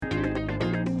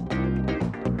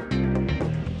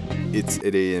It's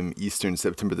 8 a.m. Eastern,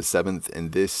 September the 7th,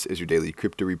 and this is your daily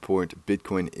crypto report.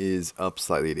 Bitcoin is up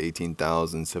slightly at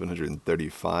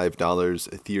 $18,735.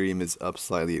 Ethereum is up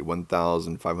slightly at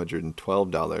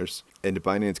 $1,512. And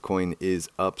Binance Coin is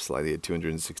up slightly at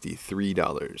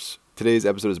 $263. Today's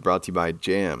episode is brought to you by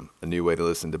Jam, a new way to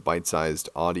listen to bite-sized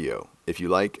audio. If you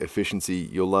like efficiency,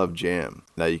 you'll love Jam.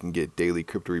 Now you can get daily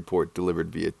crypto report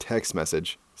delivered via text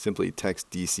message. Simply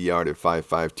text DCR to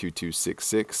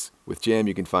 552266. With Jam,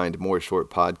 you can find more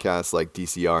short podcasts like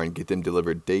DCR and get them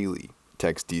delivered daily.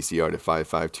 Text DCR to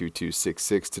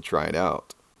 552266 to try it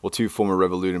out. Well, two former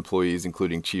Revolut employees,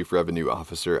 including Chief Revenue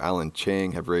Officer Alan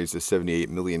Chang, have raised a $78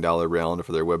 million round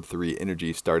for their Web3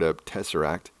 energy startup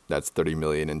Tesseract. That's $30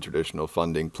 million in traditional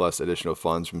funding plus additional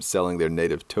funds from selling their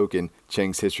native token.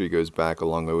 Chang's history goes back a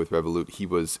long way with Revolut. He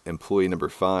was employee number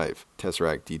 5.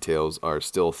 Tesseract details are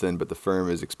still thin, but the firm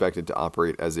is expected to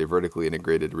operate as a vertically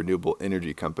integrated renewable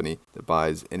energy company that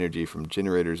buys energy from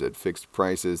generators at fixed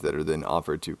prices that are then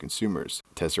offered to consumers.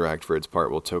 Tesseract, for its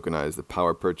part, will tokenize the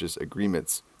power purchase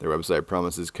agreements. Their website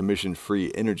promises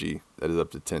commission-free energy that is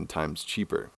up to 10 times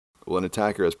cheaper. Well, an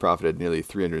attacker has profited nearly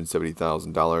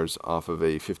 $370,000 off of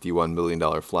a $51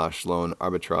 million flash loan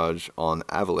arbitrage on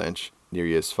Avalanche.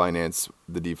 Nereus Finance,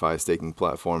 the DeFi staking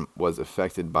platform, was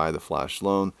affected by the flash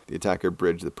loan. The attacker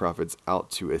bridged the profits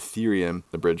out to Ethereum.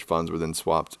 The bridge funds were then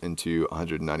swapped into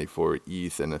 194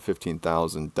 ETH and a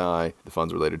 15,000 DAI. The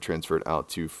funds were later transferred out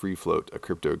to Free Float, a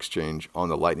crypto exchange on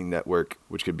the Lightning Network,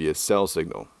 which could be a sell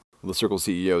signal. The Circle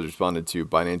CEO has responded to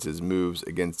Binance's moves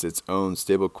against its own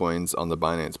stablecoins on the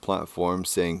Binance platform,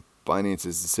 saying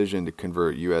Binance's decision to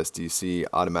convert USDC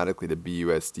automatically to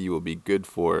BUSD will be good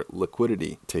for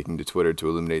liquidity, taking to Twitter to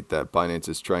illuminate that Binance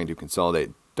is trying to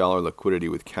consolidate dollar liquidity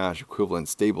with cash equivalent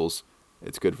stables.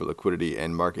 It's good for liquidity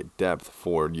and market depth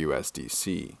for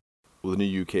USDC. Well, the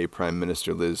new UK Prime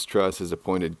Minister Liz Truss has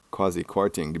appointed Kwasi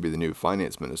Kwarteng to be the new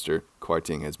finance minister.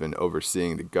 Kwarteng has been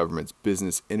overseeing the government's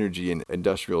business, energy, and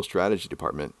industrial strategy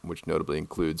department, which notably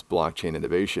includes blockchain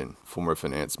innovation. Former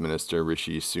finance minister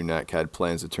Rishi Sunak had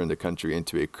plans to turn the country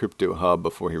into a crypto hub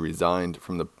before he resigned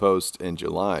from the post in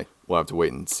July. We'll have to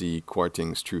wait and see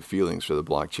Kwarteng's true feelings for the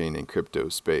blockchain and crypto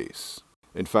space.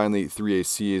 And finally,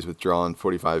 3AC has withdrawn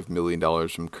 $45 million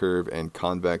from Curve and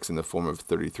Convex in the form of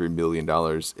 $33 million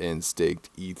in staked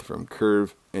ETH from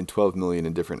Curve and $12 million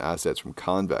in different assets from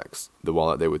Convex. The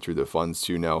wallet they withdrew the funds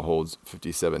to now holds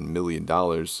 $57 million.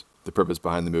 The purpose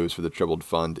behind the moves for the troubled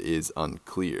fund is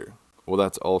unclear. Well,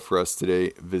 that's all for us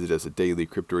today. Visit us at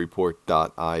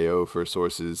dailycryptoreport.io for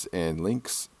sources and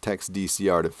links. Text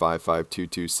DCR to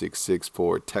 552266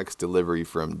 for text delivery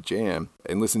from Jam.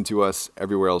 And listen to us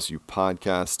everywhere else you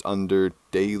podcast under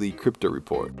Daily Crypto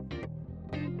Report.